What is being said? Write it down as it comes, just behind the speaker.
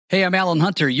Hey, I'm Alan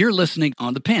Hunter. You're listening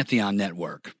on the Pantheon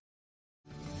Network.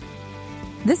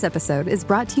 This episode is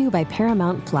brought to you by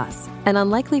Paramount Plus. An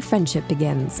unlikely friendship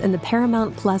begins in the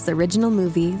Paramount Plus original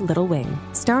movie Little Wing,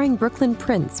 starring Brooklyn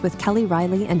Prince with Kelly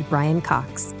Riley and Brian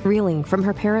Cox. Reeling from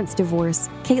her parents' divorce,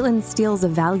 Caitlin steals a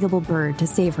valuable bird to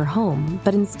save her home,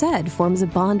 but instead forms a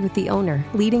bond with the owner,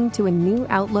 leading to a new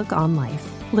outlook on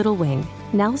life. Little Wing,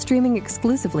 now streaming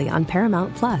exclusively on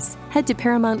Paramount Plus. Head to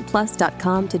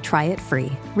ParamountPlus.com to try it free.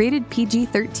 Rated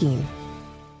PG-13.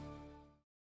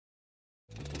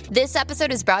 This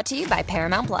episode is brought to you by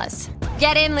Paramount Plus.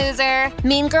 Get in, loser!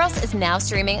 Mean Girls is now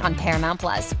streaming on Paramount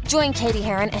Plus. Join Katie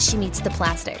Heron as she meets the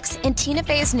plastics in Tina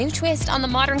Fey's new twist on the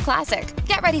modern classic.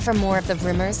 Get ready for more of the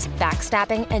rumors,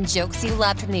 backstabbing, and jokes you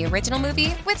loved from the original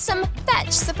movie with some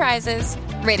fetch surprises.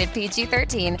 Rated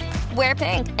PG-13. Wear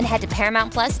pink and head to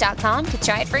ParamountPlus.com to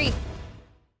try it free.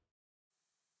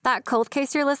 That cold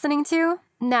case you're listening to?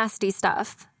 Nasty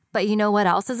stuff. But you know what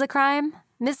else is a crime?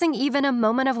 Missing even a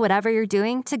moment of whatever you're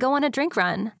doing to go on a drink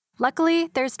run.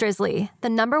 Luckily, there's Drizzly, the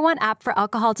 #1 app for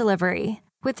alcohol delivery.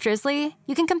 With Drizzly,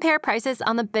 you can compare prices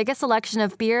on the biggest selection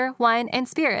of beer, wine, and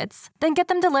spirits, then get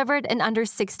them delivered in under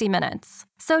 60 minutes.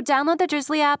 So download the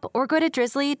Drizzly app or go to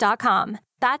drizzly.com.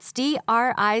 That's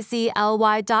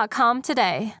DRIZLY.com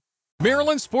today.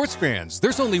 Maryland sports fans,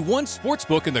 there's only one sports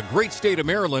book in the great state of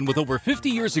Maryland with over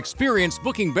 50 years experience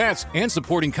booking bets and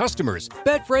supporting customers.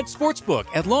 Betfred Sportsbook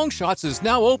at Longshots is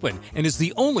now open and is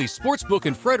the only sportsbook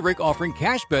in Frederick offering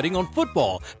cash betting on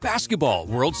football, basketball,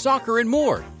 world soccer, and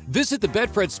more. Visit the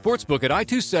Betfred Sportsbook at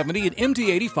I-270 and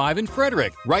MD-85 in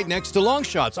Frederick, right next to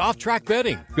Longshots off-track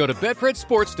betting. Go to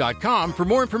BetfredSports.com for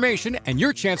more information and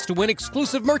your chance to win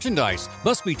exclusive merchandise.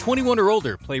 Must be 21 or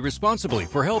older. Play responsibly.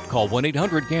 For help, call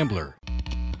 1-800-GAMBLER.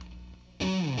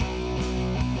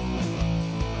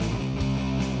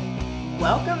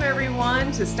 Welcome,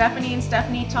 everyone, to Stephanie and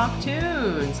Stephanie Talk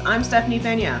Tunes. I'm Stephanie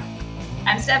Pena.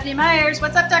 I'm Stephanie Myers.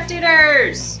 What's up, Duck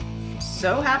Tuners?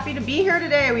 So happy to be here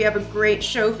today. We have a great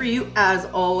show for you, as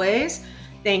always.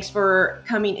 Thanks for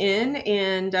coming in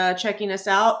and checking us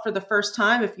out for the first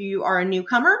time. If you are a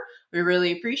newcomer, we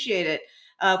really appreciate it.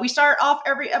 We start off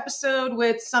every episode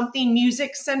with something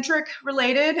music-centric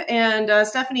related. And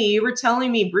Stephanie, you were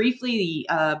telling me briefly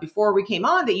before we came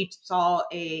on that you saw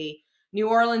a New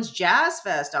Orleans Jazz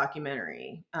Fest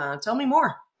documentary. Tell me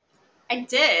more. I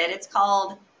did. It's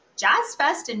called Jazz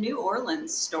Fest in New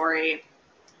Orleans Story.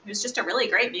 It was just a really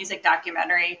great music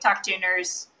documentary. Talk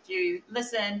Tuners, if you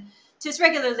listen to us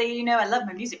regularly, you know I love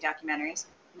my music documentaries.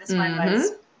 This one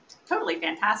was totally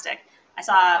fantastic. I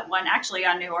saw one actually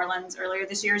on New Orleans earlier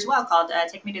this year as well called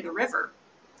Take Me to the River.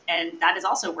 And that is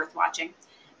also worth watching.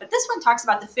 But this one talks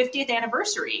about the 50th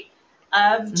anniversary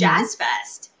of Jazz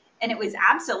Fest. And it was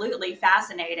absolutely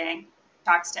fascinating.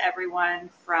 Talks to everyone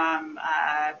from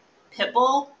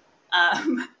Pitbull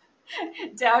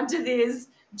down to these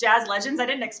jazz legends. I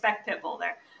didn't expect Pitbull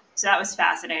there. So that was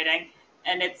fascinating.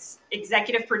 And it's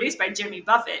executive produced by Jimmy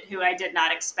Buffett, who I did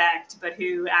not expect, but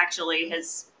who actually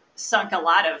has sunk a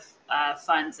lot of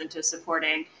funds into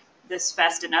supporting this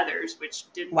fest and others, which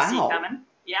didn't see coming.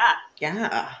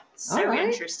 Yeah. So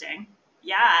interesting.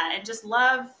 Yeah. And just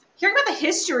love hearing about the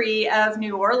history of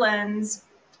New Orleans.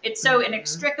 It's so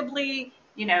inextricably,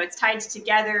 it's tied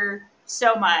together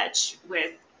so much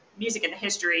with music and the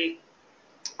history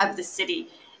of the city.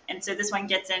 And so this one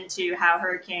gets into how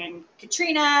Hurricane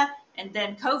Katrina and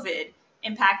then COVID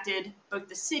impacted both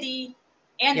the city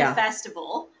and the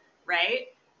festival, right?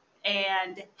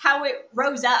 And how it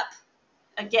rose up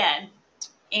again.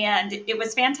 And it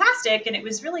was fantastic. And it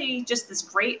was really just this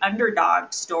great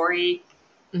underdog story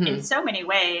in so many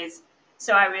ways.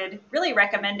 So I would really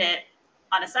recommend it.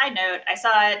 On a side note, I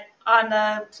saw it on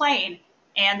the plane,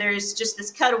 and there's just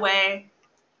this cutaway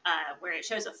where it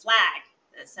shows a flag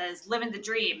that says "Living the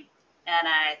Dream," and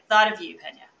I thought of you,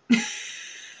 Pena.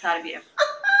 Thought of you.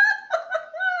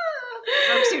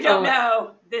 Folks who don't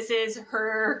know, this is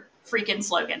her freaking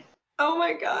slogan. Oh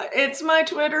my God. It's my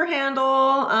Twitter handle.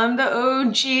 I'm the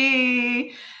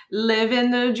OG.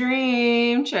 Living the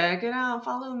dream. Check it out.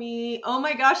 Follow me. Oh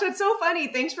my gosh, that's so funny.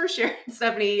 Thanks for sharing,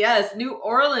 Stephanie. Yes, New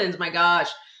Orleans. My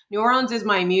gosh. New Orleans is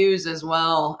my muse as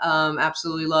well.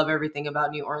 Absolutely love everything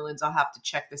about New Orleans. I'll have to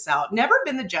check this out. Never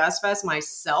been to Jazz Fest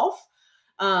myself.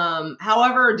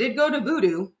 However, did go to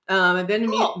Voodoo. I've been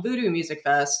to Voodoo Music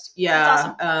Fest. Yeah. That's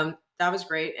awesome. That was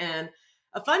great. And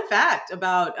a fun fact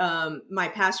about my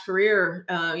past career,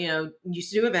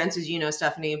 used to do events, as you know,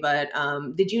 Stephanie, but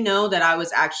did you know that I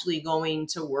was actually going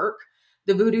to work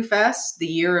the Voodoo Fest the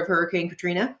year of Hurricane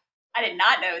Katrina? I did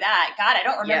not know that. God, I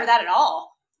don't remember that at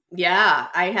all. Yeah,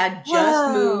 I had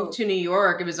just moved to New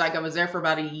York. It was like I was there for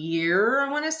about a year, I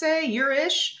want to say,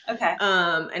 year-ish. Okay.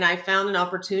 And I found an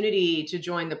opportunity to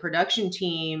join the production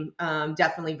team,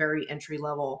 definitely very entry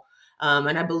level.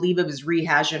 And I believe it was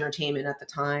Rehash Entertainment at the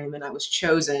time, and I was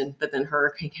chosen, but then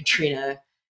Hurricane Katrina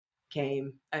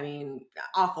came. I mean,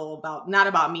 awful about, not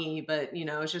about me, but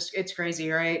it's crazy,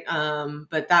 right?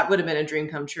 But that would have been a dream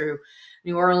come true.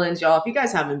 New Orleans, y'all, if you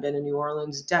guys haven't been to New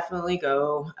Orleans, definitely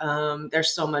go.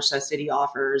 There's so much that city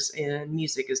offers, and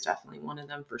music is definitely one of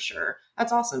them for sure.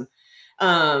 That's awesome.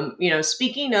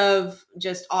 Speaking of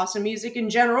just awesome music in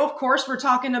general, of course, we're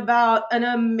talking about an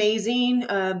amazing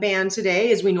band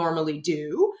today, as we normally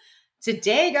do.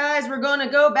 Today, guys, we're going to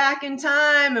go back in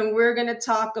time and we're going to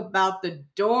talk about the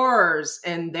Doors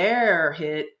and their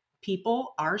hit,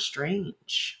 People Are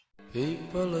Strange.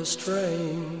 People are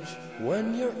strange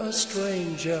when you're a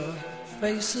stranger.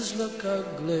 Faces look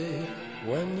ugly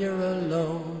when you're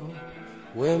alone.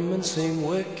 Women seem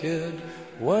wicked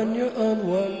when you're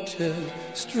unwanted.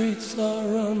 Streets are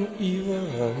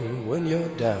uneven when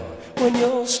you're down. When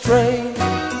you're strange,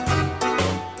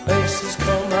 faces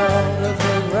come out of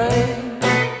the rain.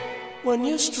 When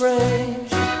you're strange,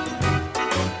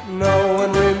 no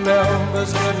one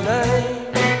remembers your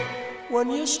name.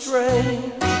 When you're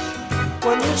strange,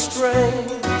 when you're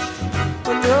strange,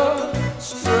 when you're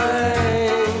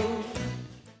strange.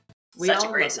 Such a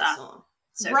great song.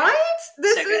 So right?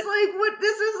 This is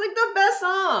like the best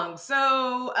song.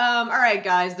 So, all right,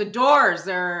 guys, the Doors,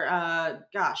 they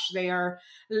are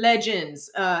legends.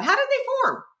 How did they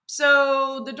form?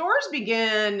 So the Doors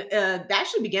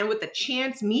actually began with a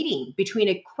chance meeting between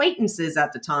acquaintances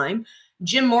at the time,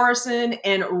 Jim Morrison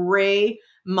and Ray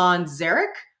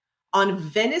Manzarek, on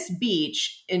Venice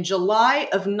Beach in July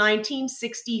of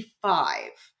 1965.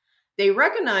 They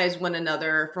recognized one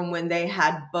another from when they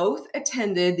had both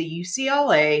attended the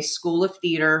UCLA School of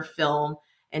Theater, Film,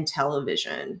 and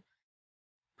Television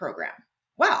program.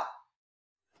 Wow.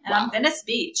 And on Venice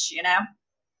Beach, Yeah,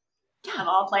 of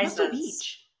all places. Muscle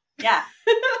Beach. Yeah,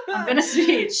 on Venice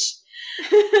Beach.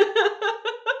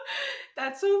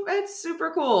 That's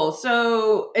super cool.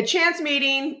 So a chance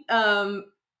meeting.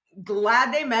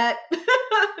 Glad they met.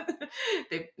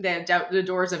 The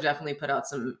Doors have definitely put out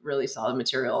some really solid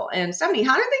material. And Stephanie,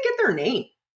 how did they get their name?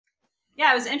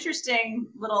 Yeah, it was an interesting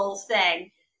little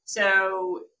thing.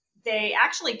 So they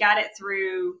actually got it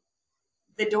through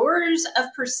The Doors of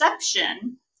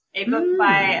Perception, a book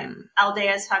by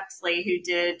Aldous Huxley, who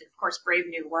did, of course, Brave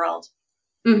New World.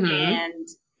 Mm-hmm. And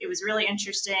it was really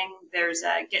interesting. There's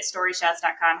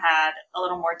GetStoryShots.com had a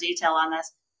little more detail on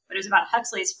this. But it was about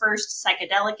Huxley's first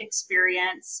psychedelic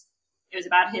experience. It was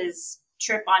about his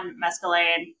trip on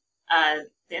mescaline,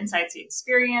 the insights he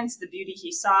experienced, the beauty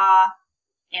he saw,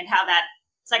 and how that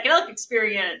psychedelic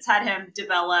experience had him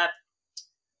develop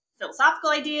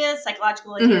philosophical ideas,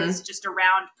 psychological ideas, just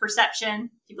around perception.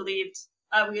 He believed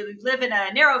we live in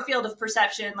a narrow field of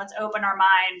perception. Let's open our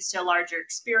minds to a larger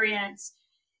experience.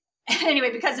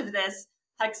 Anyway, because of this,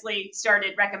 Huxley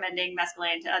started recommending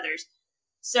mescaline to others.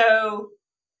 So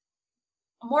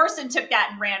Morrison took that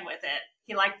and ran with it.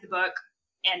 He liked the book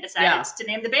and decided to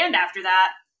name the band after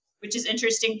that, which is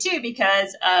interesting too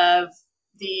because of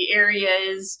the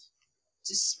areas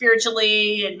just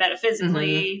spiritually and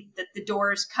metaphysically that the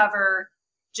Doors cover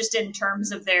just in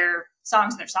terms of their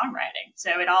songs and their songwriting.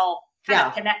 So it all kind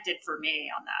of connected for me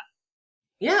on that.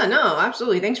 Yeah, no,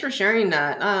 absolutely. Thanks for sharing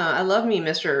that. I love me,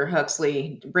 Mr.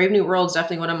 Huxley. Brave New World is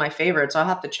definitely one of my favorites. I'll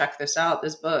have to check this out,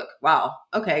 this book. Wow.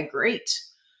 Okay, great.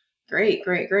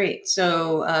 Great.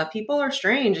 So People Are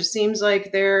Strange. It seems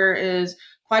like there is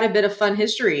quite a bit of fun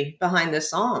history behind this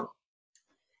song.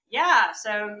 Yeah.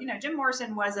 So, Jim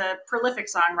Morrison was a prolific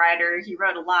songwriter. He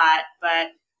wrote a lot, but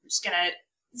we're just going to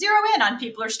zero in on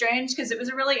People Are Strange because it was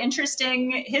a really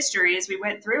interesting history as we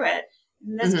went through it.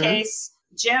 In this case,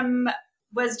 Jim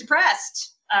was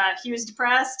depressed. He was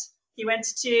depressed. He went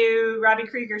to Robbie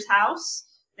Krieger's house.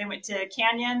 They went to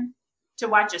Canyon to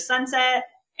watch a sunset.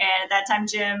 And at that time,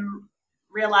 Jim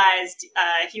realized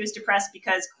he was depressed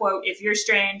because, quote, if you're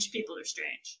strange, people are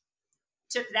strange.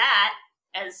 Took that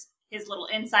as his little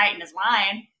insight and his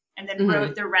line, and then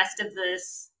wrote the rest of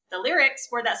the lyrics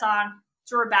for that song,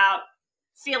 which were about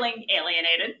feeling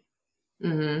alienated.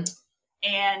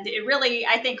 And it really,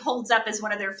 I think, holds up as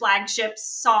one of their flagship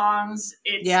songs.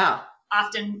 It's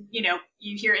often,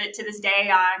 you hear it to this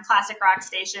day on classic rock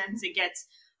stations. It gets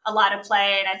a lot of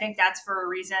play, and I think that's for a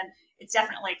reason. It's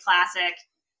definitely classic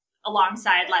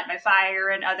alongside Light My Fire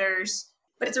and others.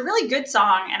 But it's a really good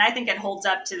song, and I think it holds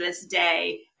up to this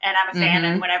day. And I'm a fan,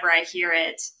 and whenever I hear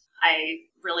it, I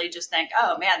really just think,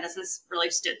 oh, man, this has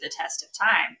really stood the test of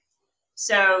time.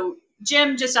 So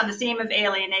Jim, just on the theme of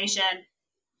alienation,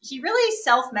 he really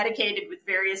self-medicated with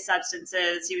various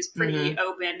substances. He was pretty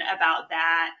open about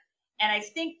that. And I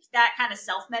think that kind of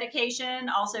self-medication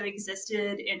also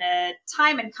existed in a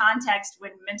time and context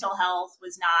when mental health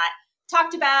was not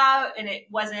talked about and it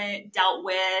wasn't dealt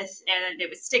with and it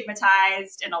was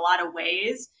stigmatized in a lot of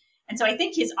ways. And so I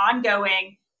think his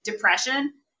ongoing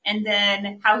depression and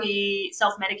then how he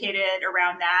self-medicated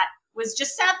around that was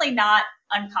just sadly not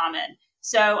uncommon.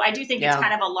 So I do think it's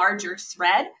kind of a larger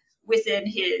thread within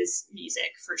his music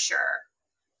for sure.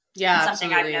 Yeah, it's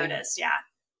something absolutely. I've noticed. Yeah.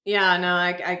 Yeah, no,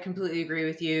 I completely agree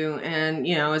with you. And,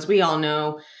 as we all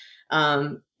know,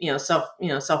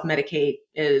 self-medicate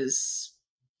is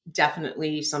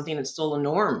definitely something that's still a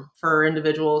norm for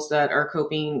individuals that are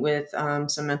coping with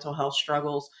some mental health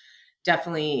struggles.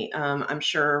 Definitely, I'm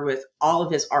sure with all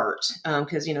of his art,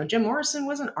 because, Jim Morrison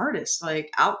was an artist, like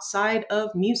outside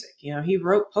of music, he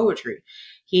wrote poetry.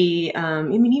 He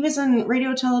was in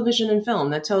radio, television, and film.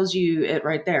 That tells you it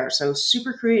right there. So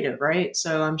super creative, right?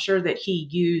 So I'm sure that he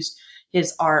used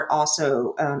his art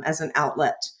also as an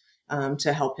outlet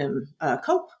to help him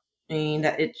cope. I mean,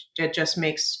 that it just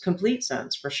makes complete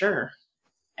sense for sure.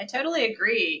 I totally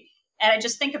agree. And I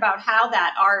just think about how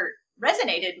that art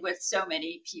resonated with so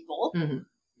many people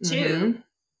too.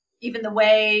 Even the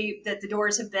way that the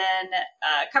Doors have been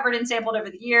covered and sampled over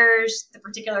the years, the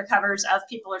particular covers of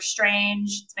People Are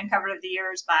Strange, it's been covered over the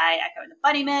years by Echo and the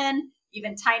Bunnymen,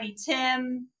 even Tiny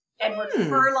Tim, Edward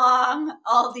Furlong,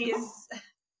 all these,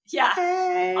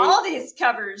 all these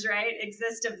covers, right,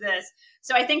 exist of this.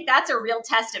 So I think that's a real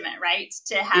testament, right,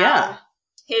 to how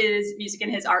his music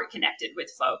and his art connected with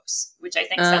folks, which I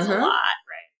think says a lot, right?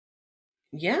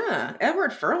 Yeah,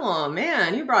 Edward Furlong,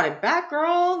 man, you brought it back,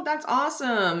 girl. That's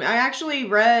awesome. I actually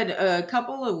read a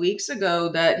couple of weeks ago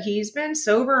that he's been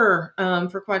sober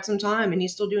for quite some time and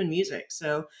he's still doing music.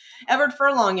 So Edward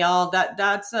Furlong, y'all,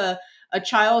 that's a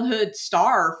childhood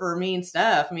star for me and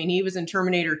Steph. I mean, he was in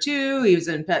Terminator 2, he was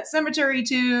in Pet Sematary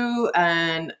 2,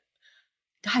 and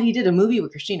God, he did a movie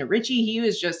with Christina Ricci. He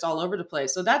was just all over the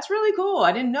place. So that's really cool.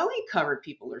 I didn't know he covered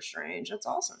People Are Strange. That's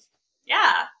awesome.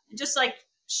 Yeah, just like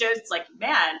shows like,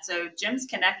 man, so Jim's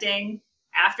connecting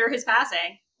after his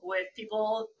passing with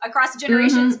people across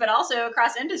generations, but also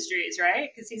across industries, right?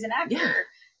 Because he's an actor,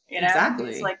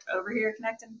 exactly. He's like over here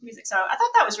connecting with music. So I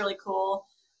thought that was really cool.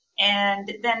 And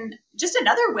then just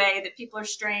another way that People Are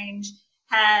Strange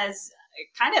has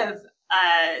kind of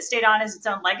stayed on as its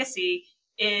own legacy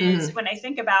is when I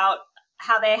think about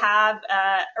how they have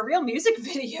a real music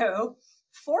video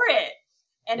for it.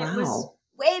 And it was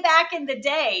way back in the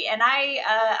day. And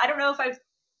I don't know if I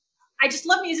just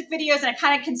love music videos and I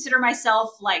kind of consider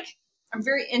myself like, I'm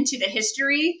very into the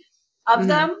history of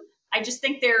them. I just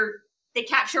think they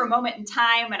capture a moment in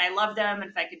time and I love them. And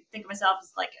if I could think of myself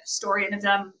as like a historian of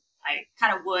them, I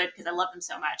kind of would because I love them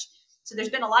so much. So there's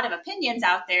been a lot of opinions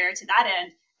out there to that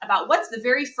end about what's the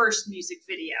very first music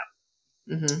video,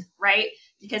 right?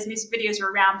 Because music videos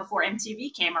were around before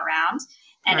MTV came around.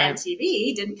 And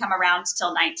MTV didn't come around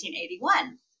until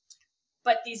 1981.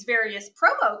 But these various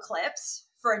promo clips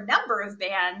for a number of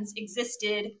bands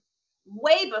existed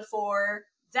way before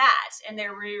that. And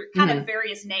there were kind of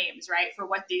various names, right, for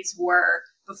what these were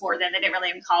before then. They didn't really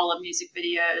even call them music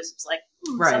videos. It's like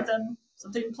something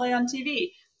to play on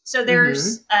TV. So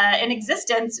there's in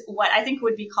existence what I think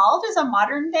would be called as a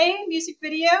modern day music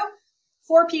video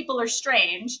for People Are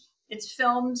Strange. It's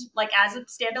filmed like as a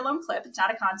standalone clip. It's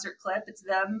not a concert clip. It's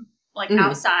them like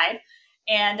outside.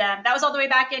 And that was all the way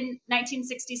back in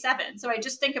 1967. So I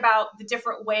just think about the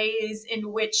different ways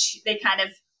in which they kind of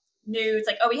knew it's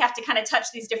like, oh, we have to kind of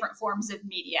touch these different forms of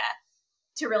media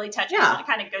to really touch people. And it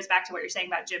kind of goes back to what you're saying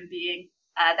about Jim being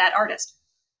that artist.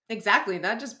 Exactly.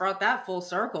 That just brought that full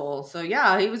circle. So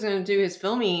yeah, he was going to do his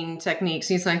filming techniques.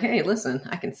 He's like, hey, listen,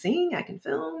 I can sing, I can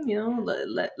film,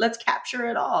 let's capture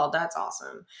it all. That's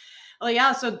awesome. Well,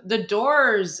 yeah. So the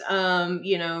Doors,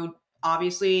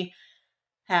 obviously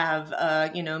have,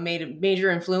 made a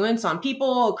major influence on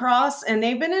people across, and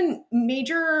they've been in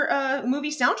major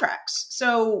movie soundtracks.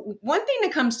 So one thing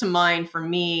that comes to mind for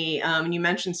me, and you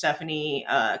mentioned, Stephanie,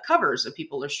 covers of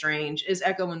People Are Strange, is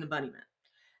Echo and the Bunnymen.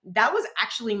 That was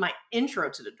actually my intro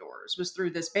to the Doors, was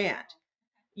through this band.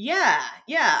 Yeah.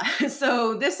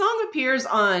 So this song appears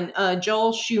on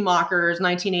Joel Schumacher's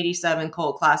 1987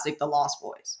 cult classic, The Lost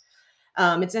Boys.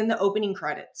 It's in the opening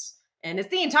credits. And it's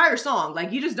the entire song.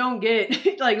 Like, you just don't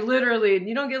get, like, literally,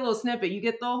 you don't get a little snippet. You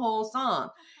get the whole song.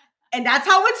 And that's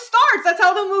how it starts. That's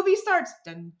how the movie starts.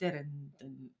 Dun, dun, dun,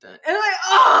 dun, dun. And I'm like,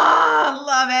 oh,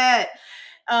 love it.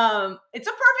 It's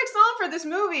a perfect song for this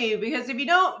movie because if you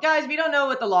don't know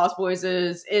what The Lost Boys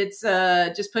is, it's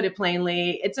just put it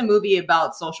plainly, it's a movie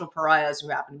about social pariahs who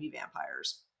happen to be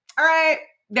vampires. All right,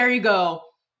 there you go.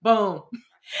 Boom.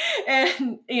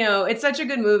 And it's such a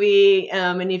good movie.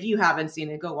 And if you haven't seen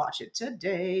it, go watch it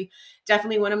today.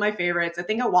 Definitely one of my favorites. I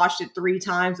think I watched it 3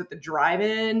 times at the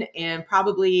drive-in and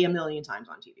probably a million times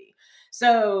on TV.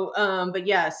 So, but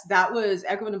yes, that was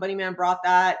Echo and the Bunnymen brought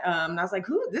that. And I was like,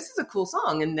 this is a cool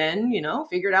song. And then,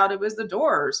 figured out it was The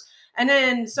Doors. And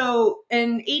then, so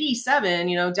in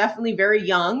 87, definitely very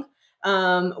young.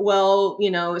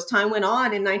 As time went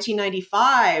on in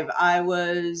 1995, I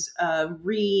was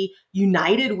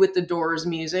reunited with the Doors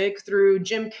music through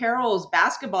Jim Carroll's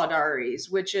Basketball Diaries,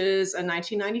 which is a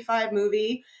 1995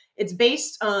 movie. It's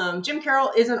based, Jim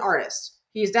Carroll is an artist.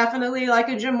 He's definitely like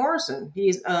a Jim Morrison.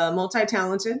 He's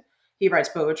multi-talented. He writes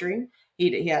poetry.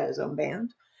 He had his own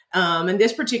band. And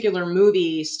this particular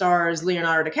movie stars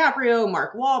Leonardo DiCaprio,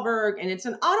 Mark Wahlberg, and it's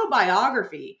an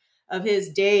autobiography of his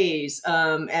days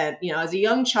as a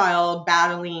young child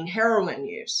battling heroin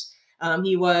use.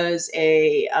 He was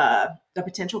a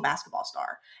potential basketball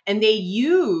star. And they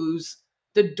use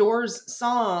the Doors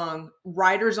song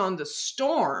Riders on the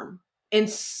Storm in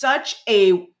such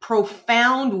a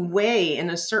profound way in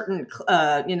a certain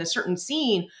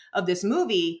scene of this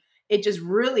movie. It just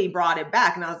really brought it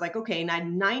back. And I was like, okay,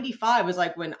 95 was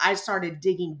like when I started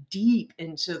digging deep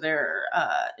into their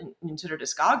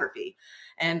discography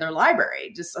and their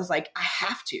library. I was like, I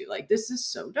have to, like, this is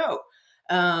so dope.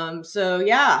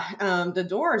 The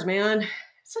Doors, man,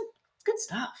 it's good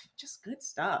stuff, just good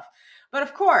stuff. But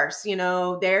of course, they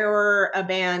were a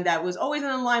band that was always in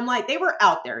the limelight. They were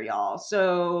out there, y'all.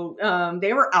 So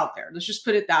they were out there. Let's just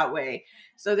put it that way.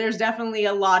 So there's definitely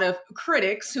a lot of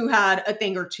critics who had a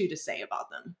thing or two to say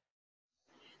about them.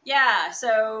 Yeah,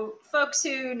 so folks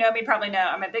who know me probably know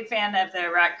I'm a big fan of the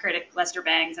rock critic Lester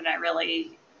Bangs, and I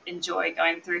really enjoy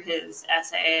going through his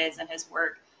essays and his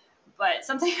work. But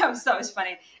something I always thought was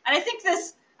funny, and I think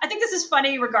this is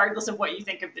funny regardless of what you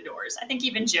think of the Doors. I think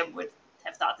even Jim would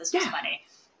have thought this was funny.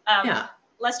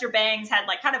 Lester Bangs had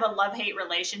like kind of a love-hate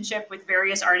relationship with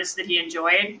various artists that he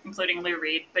enjoyed, including Lou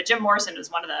Reed, but Jim Morrison was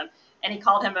one of them. And he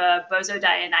called him a bozo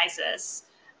Dionysus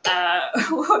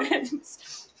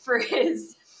for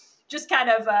his just kind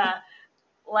of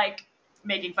like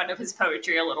making fun of his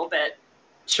poetry a little bit.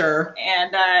 Sure.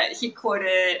 And he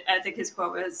quoted, I think his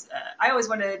quote was, I always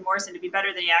wanted Morrison to be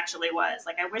better than he actually was.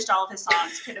 Like, I wished all of his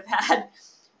songs could have had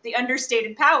the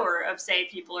understated power of, say,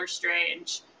 people are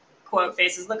strange. Quote,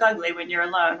 faces look ugly when you're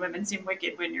alone. Women seem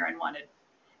wicked when you're unwanted.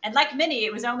 And like many,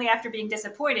 it was only after being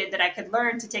disappointed that I could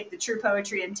learn to take the true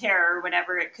poetry and terror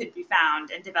whenever it could be found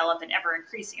and develop an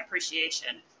ever-increasing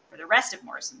appreciation for the rest of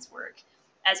Morrison's work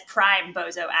as prime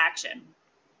bozo action.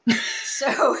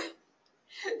 So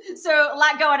a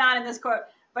lot going on in this quote,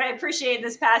 but I appreciate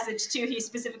this passage too. He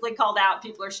specifically called out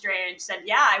People Are Strange, said,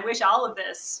 yeah, I wish all of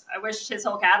this, I wish his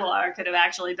whole catalog could have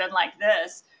actually been like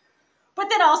this. But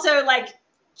then also like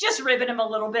just ribbing him a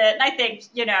little bit. And I think,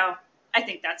 I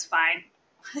think that's fine.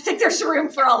 I think there's room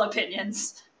for all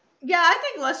opinions. Yeah, I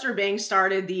think Lester Bangs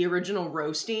started the original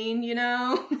roasting,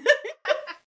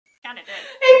 Kind of did.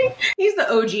 He's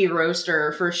the OG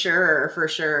roaster for sure.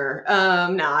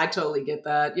 No, I totally get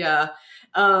that. Yeah.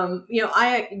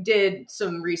 I did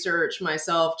some research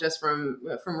myself just from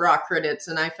rock critics,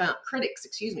 and I found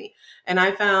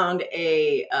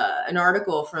an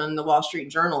article from the Wall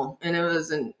Street Journal, and it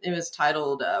was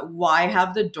titled "Why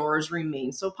Have the Doors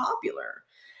Remained So Popular?"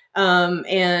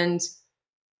 And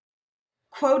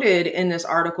quoted in this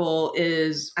article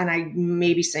is, and I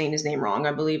may be saying his name wrong,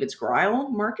 I believe it's Greil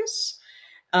Marcus.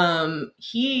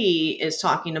 He is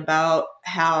talking about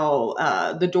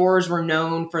how the Doors were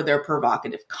known for their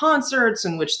provocative concerts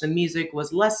in which the music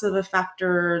was less of a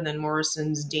factor than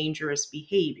Morrison's dangerous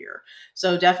behavior.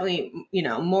 So definitely,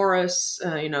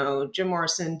 Jim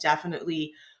Morrison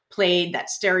definitely played that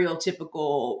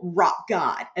stereotypical rock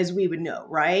god, as we would know,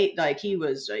 right? Like he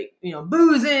was like,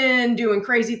 boozing, doing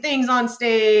crazy things on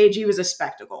stage. He was a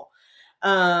spectacle.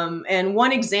 And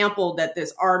one example that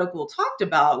this article talked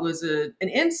about was an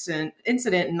incident in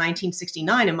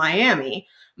 1969 in Miami.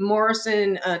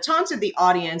 Morrison taunted the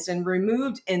audience and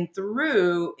removed and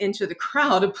threw into the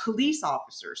crowd a police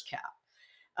officer's cap.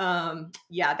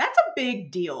 That's a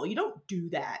big deal. You don't do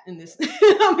that in this.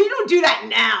 You don't do that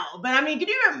now. But can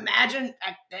you imagine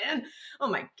back then? Oh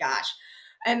my gosh.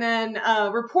 And then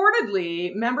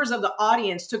reportedly, members of the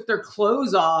audience took their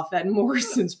clothes off at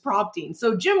Morrison's prompting.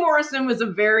 So Jim Morrison was a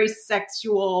very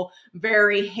sexual,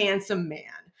 very handsome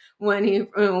man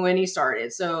when he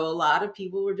started. So a lot of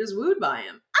people were just wooed by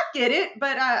him. I get it,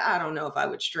 but I don't know if I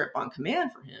would strip on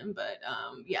command for him. But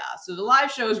yeah, so the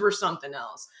live shows were something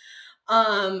else.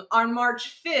 On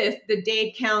March 5th, the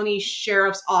Dade County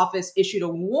Sheriff's Office issued a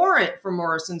warrant for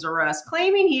Morrison's arrest,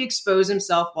 claiming he exposed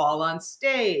himself while on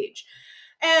stage.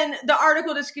 And the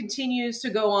article just continues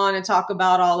to go on and talk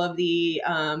about all of the,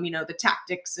 the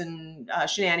tactics and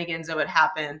shenanigans that would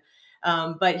happen.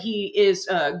 But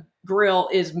Grill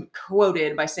is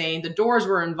quoted by saying the Doors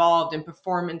were involved in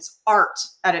performance art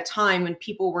at a time when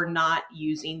people were not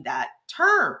using that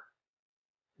term.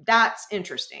 That's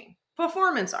interesting.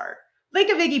 Performance art. Think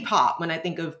of Iggy Pop when I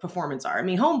think of performance art. I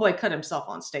mean, Homeboy cut himself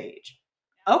on stage.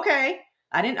 Okay.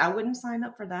 I wouldn't sign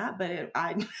up for that, but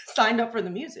I signed up for the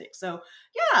music. So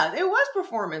yeah, it was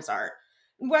performance art,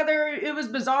 whether it was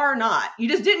bizarre or not. You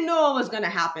just didn't know what was going to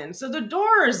happen. So the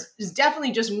Doors is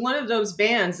definitely just one of those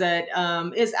bands that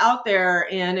is out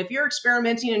there. And if you're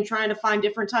experimenting and trying to find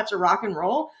different types of rock and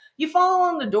roll, you follow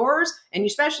on the Doors, and you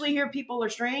especially hear People Are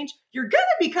Strange, you're going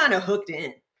to be kind of hooked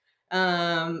in.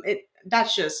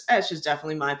 That's just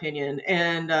definitely my opinion.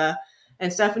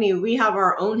 And Stephanie, we have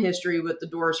our own history with the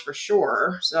Doors for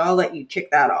sure. So I'll let you kick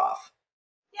that off.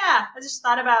 Yeah, I just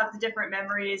thought about the different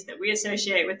memories that we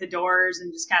associate with the Doors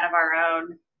and just kind of our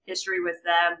own history with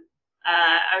them.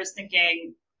 I was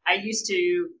thinking I used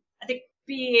to, I think,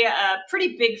 be a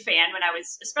pretty big fan when I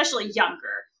was especially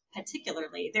younger,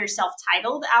 particularly their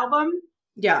self-titled album.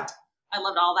 Yeah. I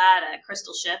loved all that.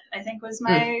 Crystal Ship, I think, was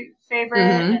my favorite.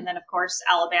 Mm-hmm. And then, of course,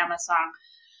 Alabama Song,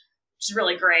 which is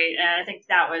really great. And I think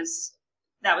that was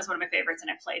one of my favorites, and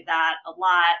I played that a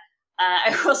lot.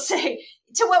 I will say,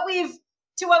 to what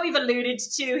we've alluded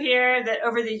to here, that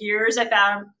over the years I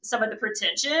found some of the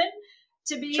pretension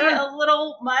to be a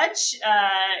little much.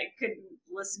 I couldn't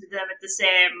listen to them at the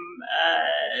same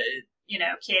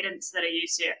cadence that I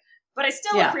used to, but I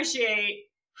still appreciate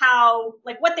how,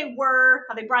 like, what they were,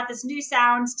 how they brought this new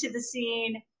sound to the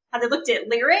scene, how they looked at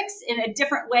lyrics in a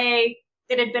different way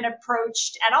that had been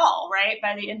approached at all, right,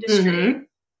 by the industry.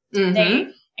 Mm-hmm. Mm-hmm. They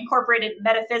incorporated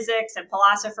metaphysics and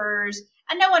philosophers,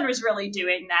 and no one was really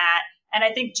doing that. And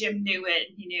I think Jim knew it.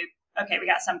 He knew, okay, we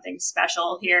got something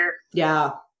special here.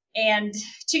 Yeah. And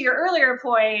to your earlier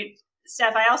point,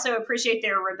 Steph, I also appreciate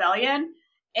their rebellion.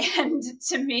 And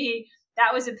to me,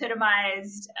 that was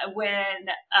epitomized when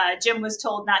Jim was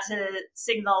told not to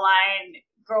sing the line,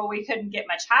 "Girl, we couldn't get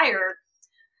much higher,"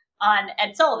 on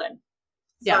Ed Sullivan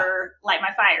for Light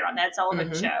My Fire on the Ed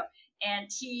Sullivan show. And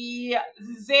he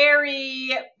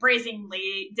very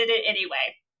brazenly did it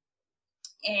anyway.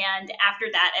 And after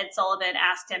that, Ed Sullivan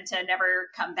asked him to never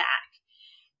come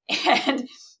back. And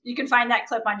you can find that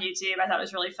clip on YouTube. I thought it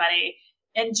was really funny.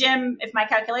 And Jim, if my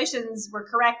calculations were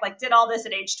correct, like, did all this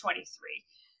at age 23.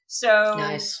 So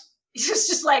nice. He was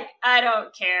just like, I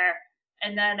don't care.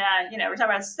 And then, we're talking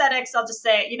about aesthetics. I'll just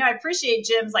say, I appreciate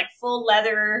Jim's like full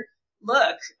leather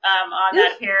look on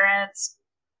that appearance.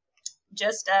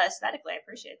 Just aesthetically, I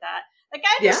appreciate that. Like,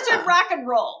 I understood rock and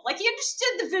roll. Like, he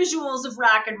understood the visuals of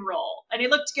rock and roll, and he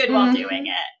looked good while doing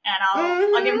it. And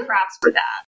I'll give him props for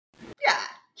that. Yeah,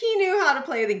 he knew how to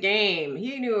play the game.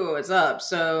 He knew what was up.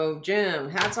 So, Jim,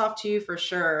 hats off to you for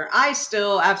sure. I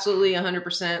still absolutely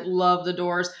 100% love the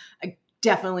Doors. I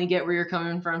definitely get where you're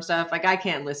coming from, Steph. Like, I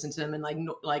can't listen to them in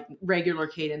like regular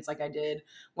cadence like I did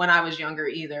when I was younger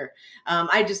either.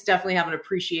 I just definitely have an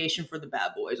appreciation for the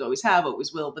Bad Boys. Always have,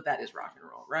 always will, but that is rock and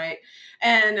roll, right?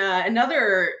 And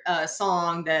another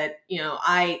song that,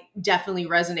 I definitely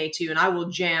resonate to and I will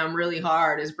jam really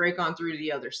hard is Break On Through to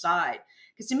the Other Side.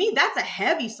 Because to me, that's a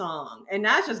heavy song and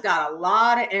that's just got a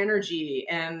lot of energy.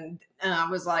 And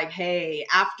I was like, hey,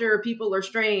 after People Are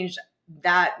Strange,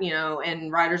 that,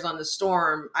 and Riders on the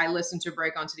Storm, I listened to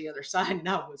Break Onto the Other Side, and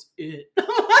that was it.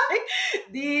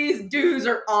 These dudes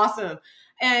are awesome.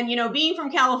 And, being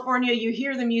from California, you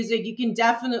hear the music, you can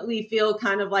definitely feel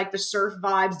kind of like the surf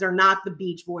vibes. They're not the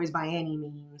Beach Boys by any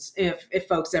means. If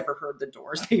folks ever heard the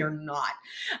Doors, they are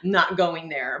not going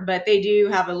there. But they do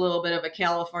have a little bit of a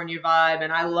California vibe,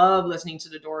 and I love listening to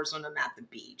the Doors when I'm at the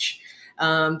beach.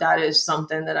 That is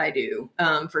something that I do,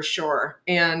 for sure.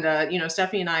 And,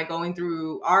 Stephanie and I, going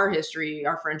through our history,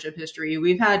 our friendship history,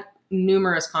 we've had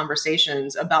numerous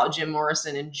conversations about Jim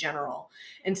Morrison in general,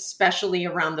 and especially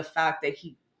around the fact that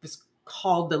he was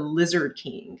called the Lizard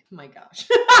King. Oh my gosh.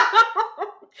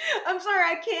 I'm sorry.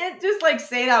 I can't just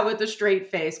say that with a straight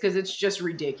face because it's just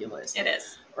ridiculous. It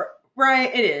is.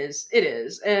 Right. It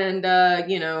is. And,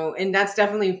 and that's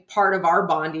definitely part of our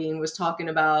bonding was talking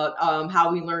about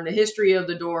how we learned the history of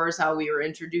the Doors, how we were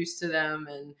introduced to them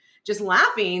and just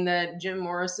laughing that Jim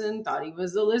Morrison thought he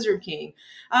was the Lizard King.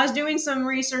 I was doing some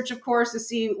research, of course, to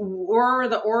see where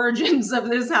the origins of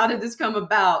this, how did this come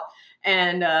about?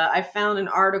 And I found an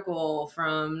article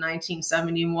from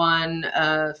 1971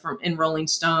 in Rolling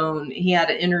Stone. He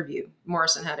had an interview.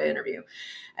 Morrison had an interview.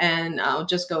 And I'll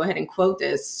just go ahead and quote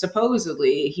this.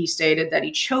 Supposedly, he stated that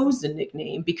he chose the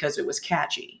nickname because it was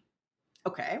catchy.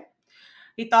 Okay.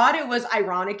 He thought it was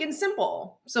ironic and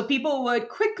simple, so people would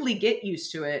quickly get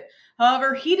used to it.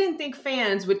 However, he didn't think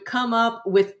fans would come up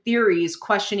with theories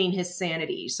questioning his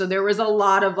sanity. So there was a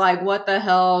lot of like, what the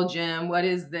hell, Jim? What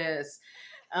is this?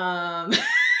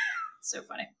 So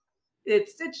funny.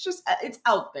 It's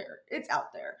out there. It's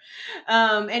out there.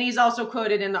 And he's also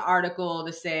quoted in the article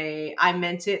to say, I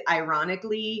meant it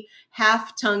ironically,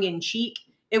 half tongue in cheek.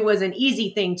 It was an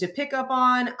easy thing to pick up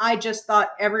on. I just thought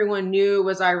everyone knew it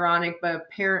was ironic, but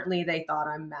apparently they thought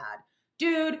I'm mad.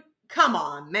 Dude, come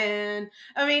on, man.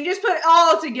 I mean, just put it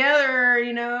all together,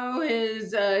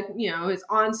 his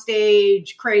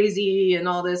onstage crazy and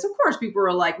all this. Of course, people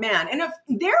were like, man. And if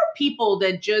there are people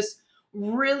that just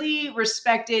really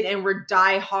respected and were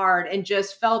diehard and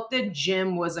just felt that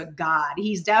Jim was a god.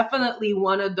 He's definitely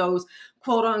one of those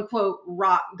quote unquote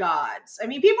rock gods. I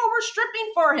mean, people were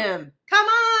stripping for him. Come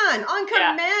on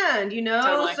command,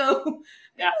 Totally. So people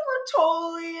were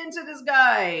totally into this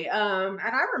guy. And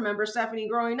I remember, Stephanie,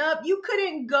 growing up, you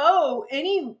couldn't go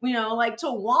to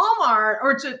Walmart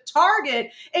or to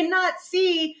Target and not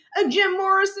see a Jim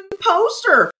Morrison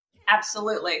poster.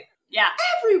 Absolutely. Yeah.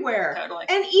 Everywhere. Totally.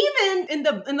 And even in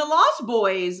the Lost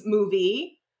Boys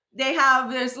movie, they have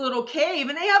this little cave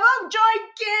and they have a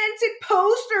gigantic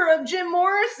poster of Jim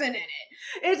Morrison in it.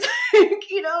 It's like,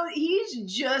 he's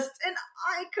just an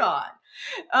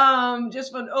icon.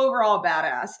 Just an overall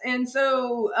badass. And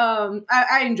so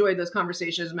I enjoyed those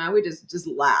conversations, man. We just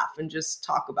laugh and just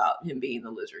talk about him being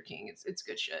the Lizard King. It's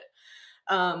good shit.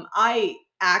 I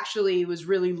actually was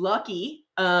really lucky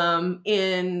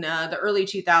in the early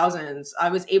 2000s. I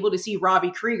was able to see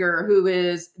Robbie Krieger, who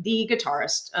is the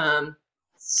guitarist,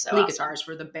 lead guitarist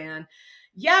for the band.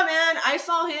 Yeah, man, I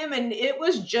saw him and it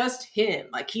was just him.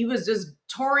 Like, he was just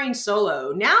touring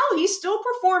solo. Now he's still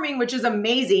performing, which is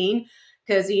amazing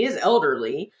because he is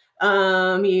elderly.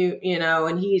 And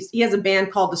he has a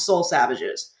band called the Soul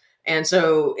Savages. And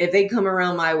so if they come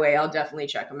around my way, I'll definitely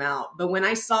check them out. But when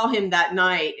I saw him that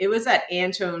night, it was at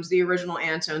Antone's, the original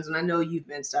Antone's. And I know you've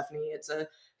been, Stephanie. It's a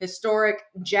historic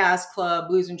jazz club,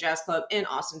 blues and jazz club in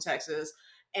Austin, Texas.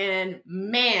 And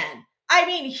man, I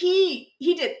mean, he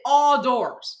did all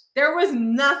doors. There was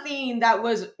nothing that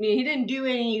was, he didn't do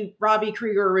any Robbie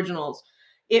Krieger originals.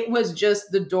 It was just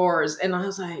the doors. And I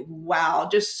was like, wow,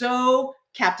 just so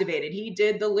captivated. He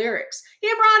did the lyrics.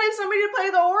 He brought in somebody to play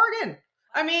the organ.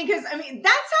 That's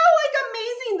how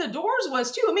amazing the Doors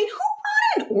was too. I mean, who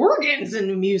brought in organs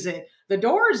in music? The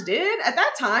Doors did. At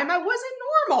that time, I wasn't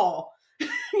normal,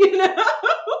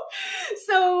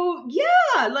 So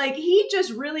yeah, like, he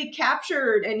just really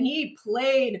captured and he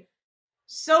played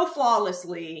so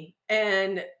flawlessly.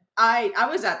 And I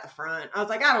was at the front. I was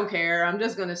like, I don't care. I'm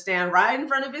just going to stand right in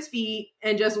front of his feet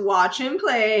and just watch him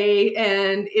play.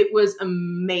 And it was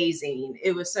amazing.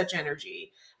 It was such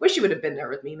energy. Wish you would have been there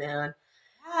with me, man.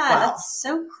 Yeah, wow. That's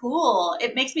so cool.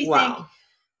 It makes me think,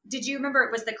 did you remember,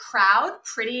 was the crowd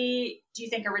pretty, do you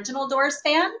think, original Doors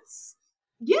fans?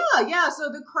 Yeah. So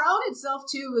the crowd itself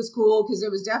too was cool because it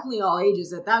was definitely all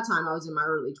ages. At that time, I was in my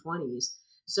early 20s.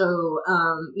 So,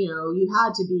 you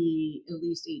had to be at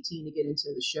least 18 to get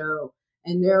into the show.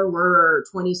 And there were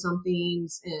 20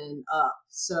 somethings and up.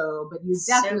 So, but you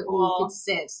definitely could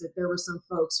sense that there were some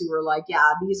folks who were like,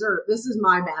 yeah, this is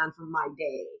my band from my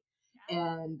day.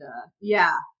 And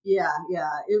yeah,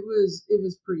 it was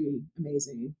pretty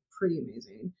amazing.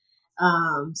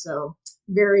 So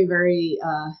very, very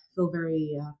feel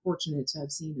very fortunate to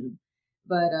have seen him.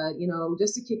 But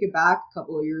just to kick it back a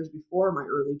couple of years before my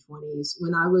early 20s,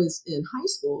 when I was in high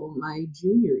school, my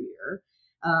junior year,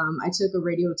 I took a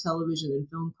radio, television, and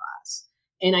film class,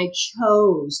 and I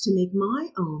chose to make my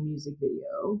own music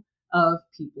video of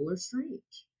 "People Are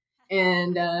Strange,"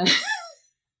 and of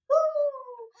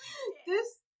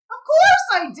course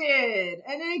I did.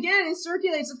 And then again, it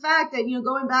circulates the fact that,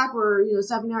 going back where,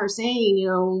 Stephanie and I are saying,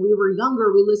 when we were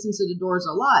younger, we listened to the Doors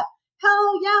a lot.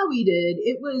 Hell yeah, we did.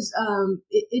 It was,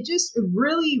 it just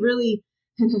really, really,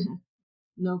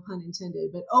 no pun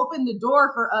intended, but opened the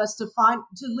door for us to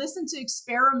listen to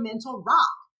experimental rock,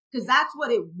 because that's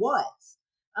what it was.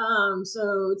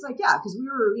 So it's like, yeah, because we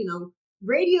were,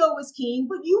 radio was king,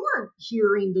 but you weren't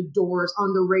hearing the Doors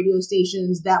on the radio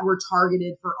stations that were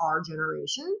targeted for our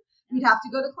generation. We'd have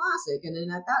to go to classic. And then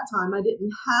at that time, I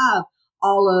didn't have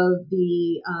all of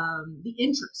the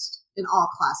interest in all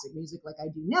classic music like I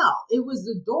do now. It was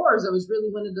the Doors that was really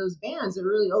one of those bands that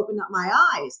really opened up my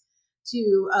eyes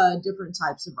to different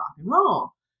types of rock and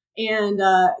roll. And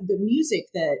the music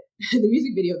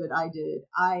video that I did,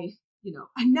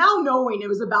 now knowing it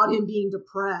was about him being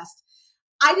depressed,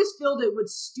 I just filled it with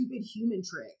stupid human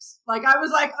tricks. Like, I was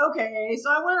like, okay.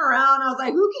 So I went around, I was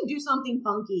like, who can do something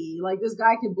funky? Like, this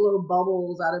guy could blow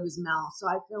bubbles out of his mouth. So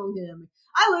I filmed him.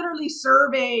 I literally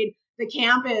surveyed the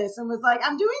campus and was like,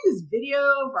 I'm doing this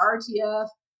video for RTF.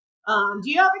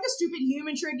 Do you have like a stupid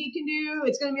human trick you can do?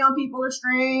 It's going to be on People Are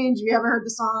Strange. If you haven't heard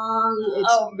the song,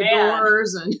 it's The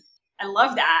Doors. And I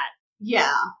love that.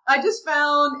 Yeah, I just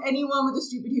found anyone with a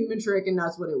stupid human trick, and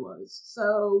that's what it was.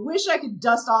 So wish I could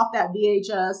dust off that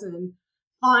VHS and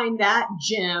find that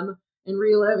gem and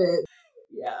relive it.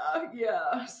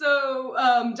 Yeah. So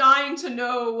dying to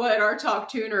know what our Talk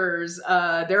Tuners,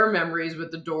 their memories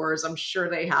with the Doors. I'm sure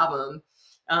they have them.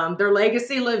 Their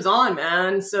legacy lives on,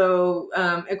 man. So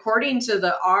according to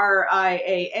the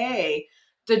RIAA,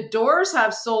 the Doors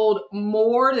have sold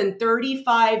more than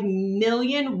 35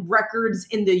 million records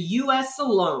in the US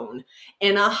alone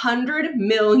and 100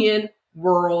 million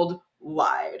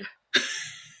worldwide.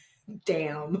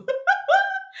 Damn.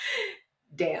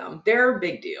 Damn. They're a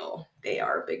big deal. They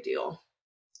are a big deal.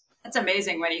 That's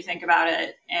amazing when you think about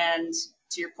it. And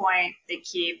to your point, they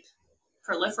keep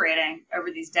proliferating over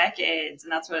these decades.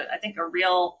 And that's what I think a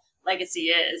real legacy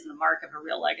is, and the mark of a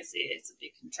real legacy is that you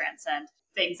can transcend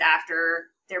things after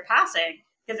their passing.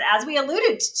 Because as we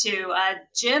alluded to,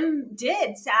 Jim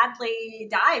did sadly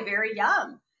die very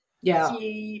young. Yeah.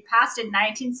 He passed in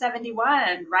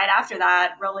 1971, right after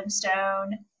that Rolling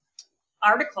Stone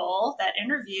article, that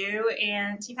interview,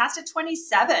 and he passed at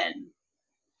 27.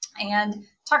 And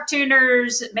Talk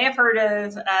Tuners may have heard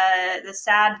of the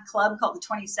sad club called the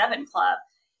 27 Club.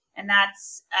 And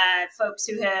that's folks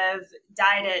who have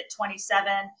died at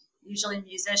 27, usually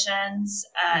musicians.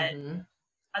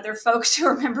 Other folks who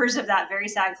are members of that very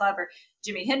sad club are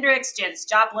Jimi Hendrix, Janis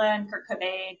Joplin, Kurt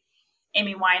Cobain,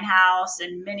 Amy Winehouse,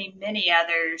 and many, many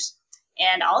others.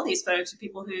 And all of these folks are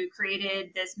people who created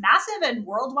this massive and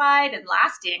worldwide and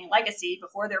lasting legacy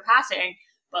before their passing,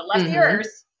 but left the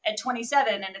earth at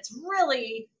 27. And it's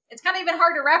kind of even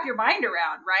hard to wrap your mind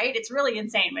around, right? It's really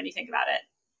insane when you think about it.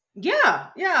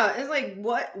 Yeah. It's like,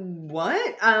 what?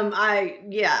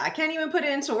 I can't even put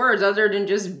it into words other than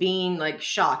just being like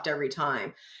shocked every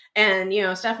time. And,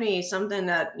 Stephanie, something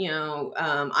that,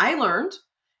 I learned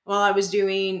while I was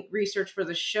doing research for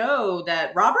the show,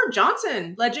 that Robert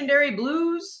Johnson, legendary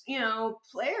blues,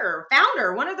 player,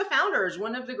 founder, one of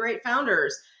the great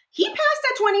founders, he passed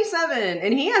at 27,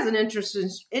 and he has an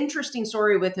interesting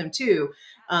story with him too.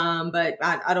 But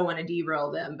I don't want to derail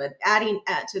them, but adding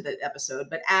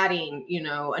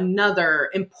another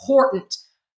important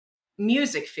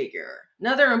music figure,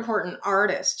 another important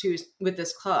artist who's with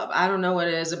this club. I don't know what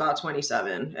it is about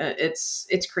 27.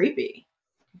 It's creepy.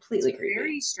 Completely creepy.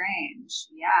 Very strange.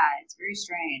 Yeah, it's very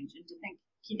strange. And to think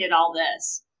he did all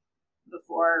this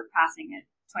before passing at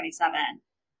 27.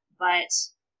 But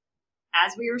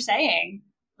as we were saying,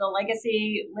 the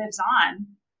legacy lives on.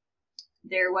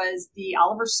 There was the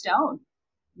Oliver Stone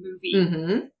movie,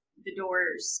 The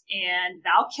Doors, and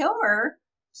Val Kilmer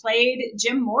played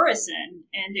Jim Morrison,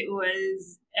 and it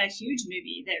was a huge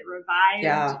movie that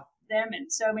revived them in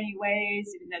so many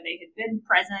ways, even though they had been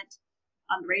present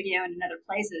on the radio and in other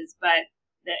places. But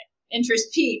the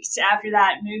interest peaked after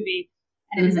that movie,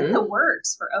 and it was in the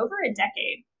works for over a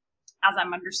decade, as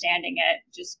I'm understanding it.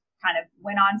 Just kind of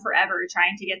went on forever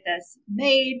trying to get this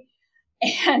made.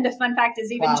 And a fun fact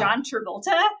is even John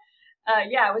Travolta,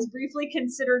 was briefly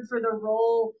considered for the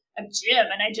role of Jim.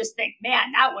 And I just think,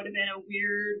 man, that would have been a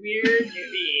weird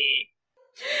movie.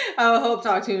 I hope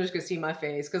Talk Tuners could see my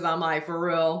face, because I'm like, for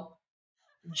real,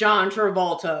 John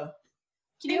Travolta.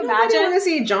 Can you imagine? I want to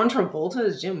see John Travolta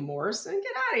as Jim Morrison?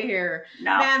 Get out of here.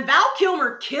 No. Man, Val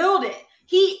Kilmer killed it.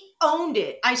 He owned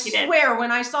it. I swear,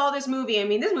 when I saw this movie,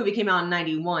 this movie came out in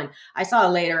 91. I saw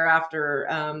it later after,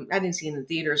 I didn't see it in the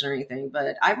theaters or anything,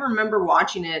 but I remember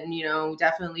watching it and,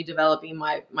 definitely developing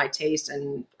my taste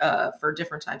and for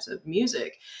different types of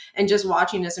music, and just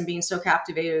watching this and being so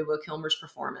captivated with Kilmer's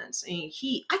performance. I thought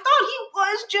he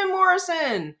was Jim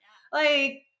Morrison.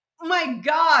 Like, oh my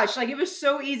gosh, like, it was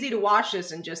so easy to watch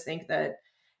this and just think that,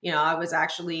 I was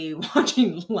actually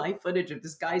watching live footage of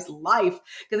this guy's life,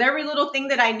 because every little thing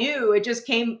that I knew,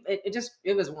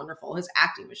 it was wonderful. His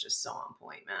acting was just so on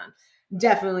point, man.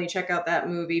 Definitely check out that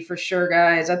movie for sure,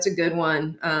 guys. That's a good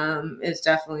one.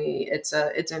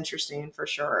 It's interesting for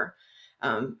sure.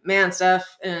 Man,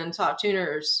 Steph and Talk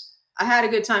Tuners, I had a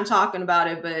good time talking about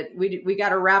it, but we got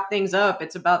to wrap things up.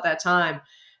 It's about that time.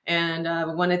 And I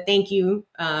want to thank you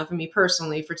for me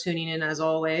personally for tuning in as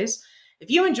always. If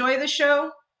you enjoy the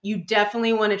show, you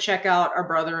definitely want to check out our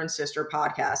brother and sister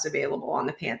podcast available on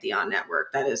the Pantheon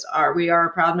Network. We are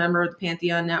a proud member of the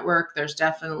Pantheon Network. There's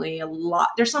definitely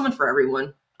there's someone for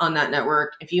everyone on that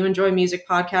network. If you enjoy music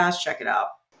podcasts, check it out.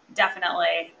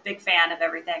 Definitely. Big fan of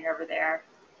everything over there.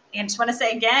 And just want to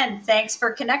say again, thanks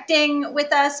for connecting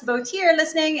with us both here,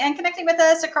 listening, and connecting with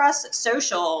us across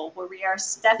social, where we are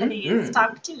Stephanie's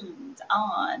Talk Tunes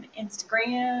on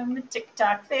Instagram,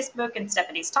 TikTok, Facebook, and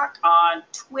Stephanie's Talk on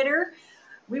Twitter.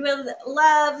 We would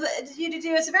love you to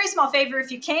do us a very small favor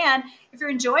if you can. If you're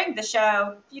enjoying the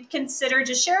show, if you'd consider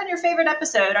just sharing your favorite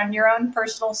episode on your own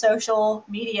personal social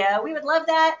media. We would love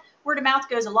that. Word of mouth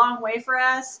goes a long way for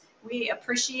us. We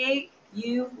appreciate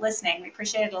you listening. We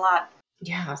appreciate it a lot.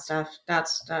 Yeah, Steph,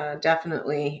 that's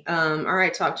definitely. All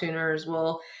right, Talk Tuners.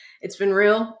 Well, it's been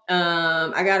real.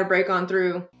 I got to break on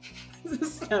through.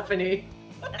 Stephanie.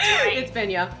 That's right. It's been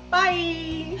ya.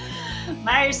 Bye.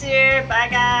 Bye, Sue. Bye,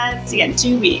 guys. See you in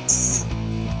 2 weeks.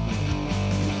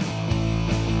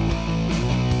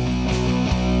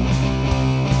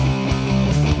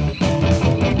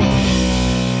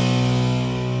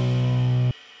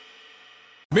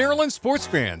 Maryland sports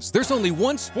fans, there's only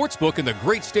one sports book in the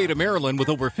great state of Maryland with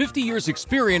over 50 years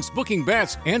experience booking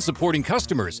bets and supporting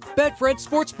customers. Betfred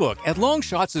Sportsbook at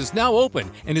Longshots is now open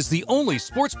and is the only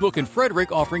sports book in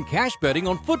Frederick offering cash betting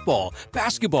on football,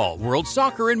 basketball, world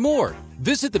soccer, and more.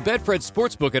 Visit the Betfred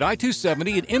Sportsbook at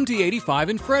I-270 and MD-85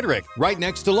 in Frederick, right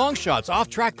next to Longshots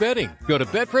off-track betting. Go to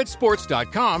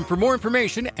betfredsports.com for more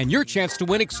information and your chance to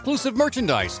win exclusive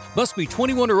merchandise. Must be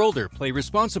 21 or older. Play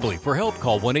responsibly. For help,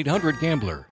 call 1-800-GAMBLER.